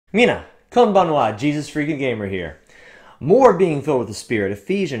Mina, konbanwa, JesusFreakinGamer here. More being filled with the Spirit.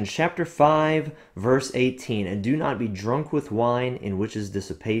 Ephesians chapter 5, verse 18. And do not be drunk with wine, in which is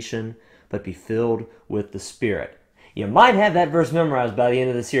dissipation, but be filled with the Spirit. You might have that verse memorized by the end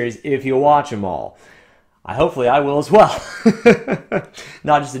of the series if you watch them all. Hopefully I will as well.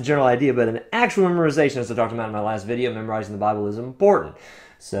 Not just a general idea, but an actual memorization, as I talked about in my last video. Memorizing the Bible is important.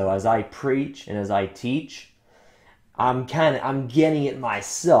 So as I preach and as I teach, I'm getting it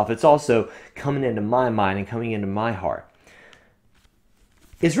myself. It's also coming into my mind and coming into my heart.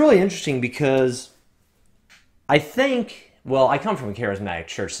 It's really interesting because I think, well, I come from a charismatic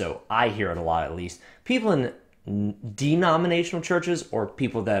church, so I hear it a lot at least. People in denominational churches or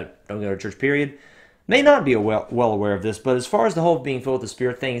people that don't go to church period may not be well aware of this, but as far as the whole being filled with the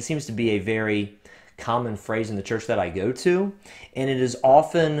Spirit thing, it seems to be a very common phrase in the church that I go to, and it is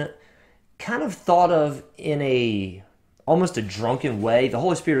often kind of thought of in almost a drunken way. The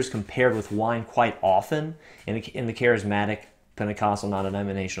Holy Spirit is compared with wine quite often in the charismatic Pentecostal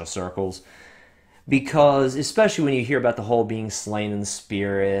non-denominational circles, because especially when you hear about the whole being slain in the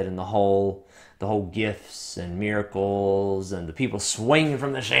Spirit and the whole gifts and miracles and the people swinging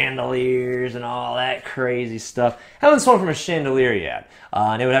from the chandeliers and all that crazy stuff. I haven't swung from a chandelier yet,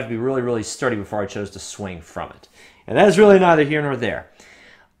 and it would have to be really, really sturdy before I chose to swing from it. And that is really neither here nor there.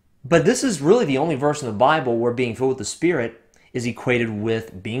 But this is really the only verse in the Bible where being filled with the Spirit is equated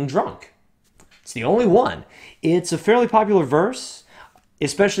with being drunk. It's the only one. It's a fairly popular verse,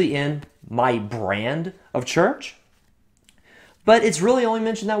 especially in my brand of church. But it's really only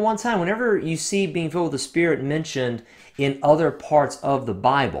mentioned that one time. Whenever you see being filled with the Spirit mentioned in other parts of the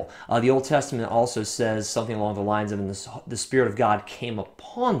Bible, the Old Testament also says something along the lines of, "And the Spirit of God came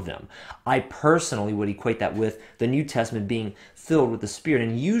upon them." I personally would equate that with the New Testament being filled with the Spirit,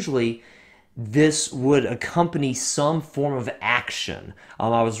 and usually this would accompany some form of action.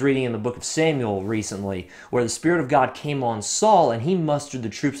 I was reading in the book of Samuel recently where the Spirit of God came on Saul and he mustered the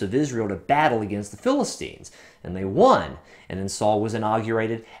troops of Israel to battle against the Philistines, and they won. And then Saul was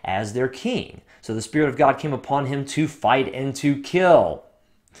inaugurated as their king. So the Spirit of God came upon him to fight and to kill.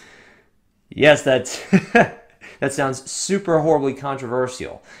 Yes, that sounds super horribly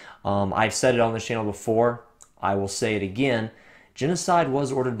controversial. I've said it on this channel before. I will say it again. Genocide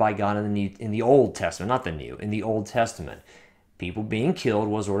was ordered by God in the Old Testament, not the New, in the Old Testament. People being killed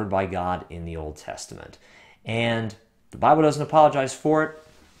was ordered by God in the Old Testament. And the Bible doesn't apologize for it.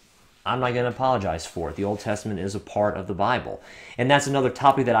 I'm not going to apologize for it. The Old Testament is a part of the Bible. And that's another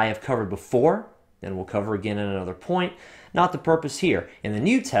topic that I have covered before, and we'll cover again at another point. Not the purpose here. In the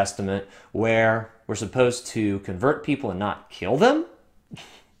New Testament, where we're supposed to convert people and not kill them,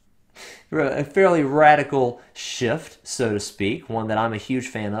 a fairly radical shift, so to speak, one that I'm a huge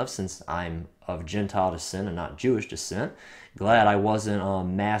fan of since I'm of Gentile descent and not Jewish descent. Glad I wasn't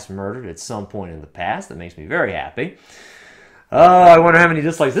mass murdered at some point in the past. That makes me very happy. Oh, I wonder how many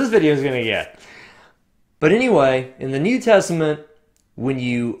dislikes this video is going to get. But anyway, in the New Testament, when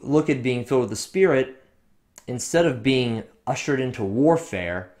you look at being filled with the Spirit, instead of being ushered into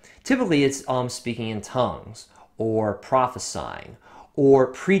warfare, typically it's speaking in tongues or prophesying or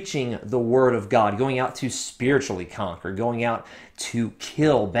preaching the Word of God, going out to spiritually conquer, going out to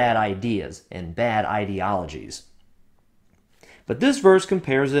kill bad ideas and bad ideologies. But this verse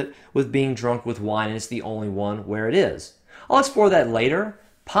compares it with being drunk with wine, and it's the only one where it is. I'll explore that later,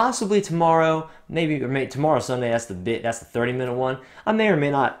 possibly tomorrow, maybe tomorrow Sunday. That's the 30-minute one. I may or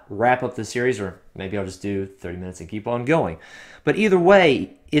may not wrap up the series, or maybe I'll just do 30 minutes and keep on going. But either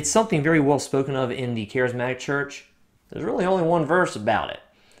way, it's something very well spoken of in the charismatic church. There's really only one verse about it,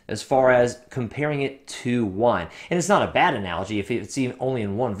 as far as comparing it to wine. And it's not a bad analogy. If it's even only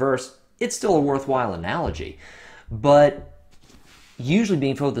in one verse, it's still a worthwhile analogy. But usually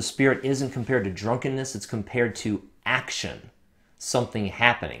being filled with the Spirit isn't compared to drunkenness. It's compared to action, something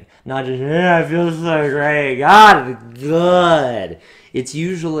happening. Not just, yeah, I feel so great, God, it's good. It's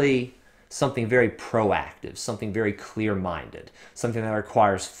usually something very proactive, something very clear-minded, something that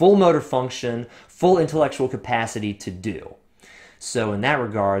requires full motor function, full intellectual capacity to do. So in that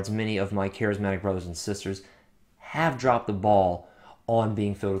regards, many of my charismatic brothers and sisters have dropped the ball on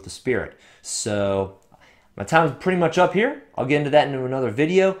being filled with the Spirit. So my time is pretty much up here. I'll get into that in another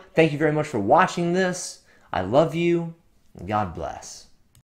video. Thank you very much for watching this. I love you, and God bless.